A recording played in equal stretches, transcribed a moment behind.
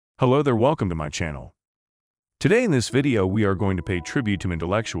Hello there, welcome to my channel. Today in this video we are going to pay tribute to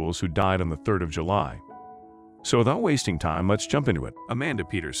intellectuals who died on the 3rd of July. So without wasting time, let's jump into it. Amanda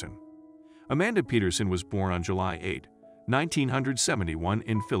Peterson. Amanda Peterson was born on July 8, 1971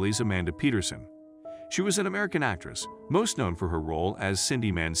 in Philly's Amanda Peterson. She was an American actress, most known for her role as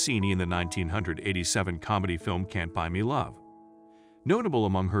Cindy Mancini in the 1987 comedy film Can't Buy Me Love. Notable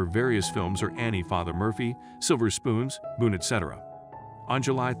among her various films are Annie, Father Murphy, Silver Spoons, Boone, etc. On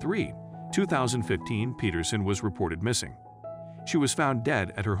July 3, 2015, Peterson was reported missing. She was found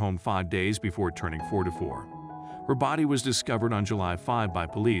dead at her home 5 days before turning 44. Her body was discovered on July 5 by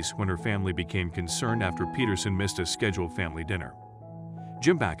police when her family became concerned after Peterson missed a scheduled family dinner.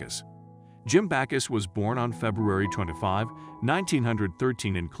 Jim Backus. Jim Backus was born on February 25,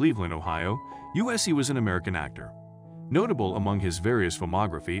 1913 in Cleveland, Ohio, U.S. He was an American actor. Notable among his various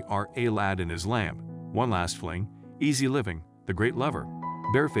filmography are A Lad and His Lamb, One Last Fling, Easy Living, The Great Lover,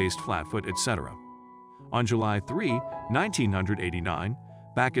 Barefaced Flatfoot, etc. On July 3, 1989,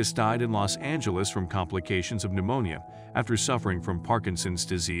 Backus died in Los Angeles from complications of pneumonia after suffering from Parkinson's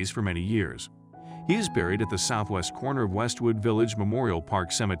disease for many years. He is buried at the southwest corner of Westwood Village Memorial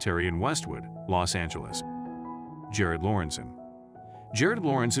Park Cemetery in Westwood, Los Angeles. Jared Lorenzen. Jared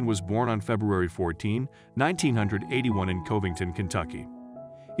Lorenzen was born on February 14, 1981 in Covington, Kentucky.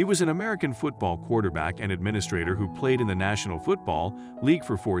 He was an American football quarterback and administrator who played in the National Football League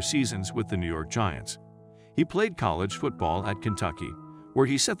for 4 seasons with the New York Giants. He played college football at Kentucky, where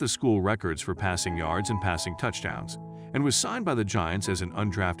he set the school records for passing yards and passing touchdowns, and was signed by the Giants as an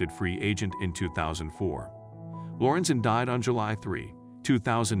undrafted free agent in 2004. Lorenzen died on July 3,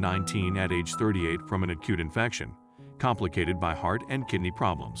 2019 at age 38 from an acute infection, complicated by heart and kidney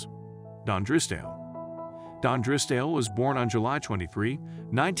problems. Don Drysdale. Don Drysdale was born on July 23,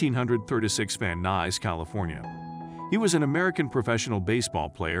 1936 Van Nuys, California. He was an American professional baseball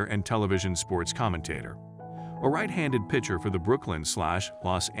player and television sports commentator. A right-handed pitcher for the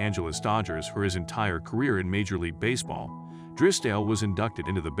Brooklyn/Los Angeles Dodgers for his entire career in Major League Baseball, Drysdale was inducted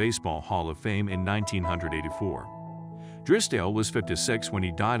into the Baseball Hall of Fame in 1984. Drysdale was 56 when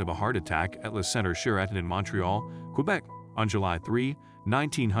he died of a heart attack at Le Centre Sheraton in Montreal, Quebec, on July 3,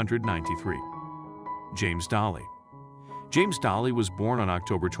 1993. James Dolly. James Dolly was born on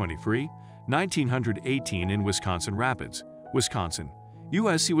October 23, 1918 in Wisconsin Rapids, Wisconsin,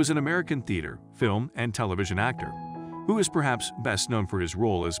 U.S. He was an American theater, film, and television actor, who is perhaps best known for his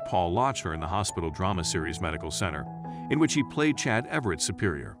role as Paul Lochner in the hospital drama series Medical Center, in which he played Chad Everett's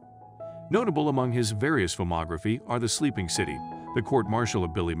superior. Notable among his various filmography are The Sleeping City, The Court Martial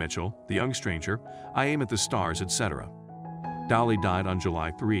of Billy Mitchell, The Young Stranger, I Aim at the Stars, etc. Dolly died on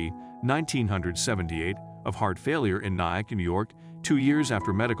July 3, 1978, of heart failure in Nyack, New York, 2 years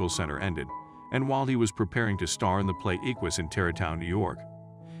after Medical Center ended, and while he was preparing to star in the play Equus in Tarrytown, New York.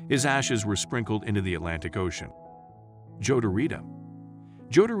 His ashes were sprinkled into the Atlantic Ocean. Joe DeRita.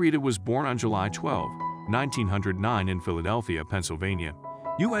 Joe DeRita was born on July 12, 1909 in Philadelphia, Pennsylvania,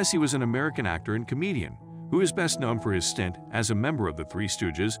 U.S. He was an American actor and comedian, who is best known for his stint as a member of the Three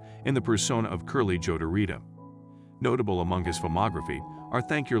Stooges in the persona of Curly Joe DeRita. Notable among his filmography are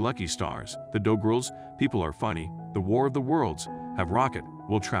Thank Your Lucky Stars, The Doughgirls, People Are Funny, The War of the Worlds, Have Rocket,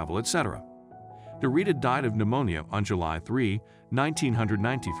 Will Travel, etc. DeRita died of pneumonia on July 3,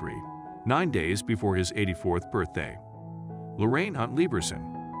 1993, 9 days before his 84th birthday. Lorraine Hunt Lieberson.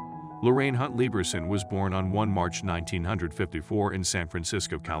 Lorraine Hunt Lieberson was born on 1 March 1954 in San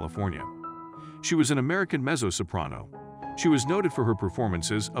Francisco, California. She was an American mezzo-soprano. She was noted for her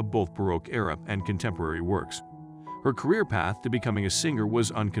performances of both Baroque-era and contemporary works. Her career path to becoming a singer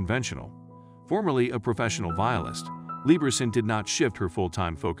was unconventional. Formerly a professional violist, Lieberson did not shift her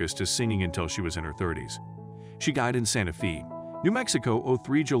full-time focus to singing until she was in her 30s. She died in Santa Fe, New Mexico,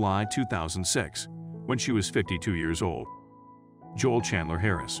 3 July 2006, when she was 52 years old. Joel Chandler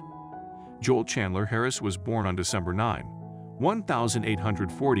Harris. Joel Chandler Harris was born on December 9,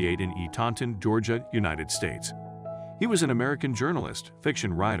 1848 in Eatonton, Georgia, United States. He was an American journalist,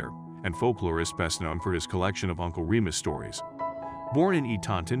 fiction writer, and folklorist best known for his collection of Uncle Remus stories. Born in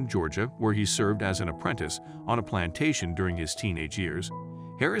Eatonton, Georgia, where he served as an apprentice on a plantation during his teenage years,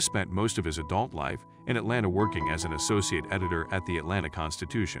 Harris spent most of his adult life in Atlanta working as an associate editor at the Atlanta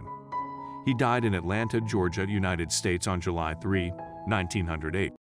Constitution. He died in Atlanta, Georgia, United States on July 3, 1908.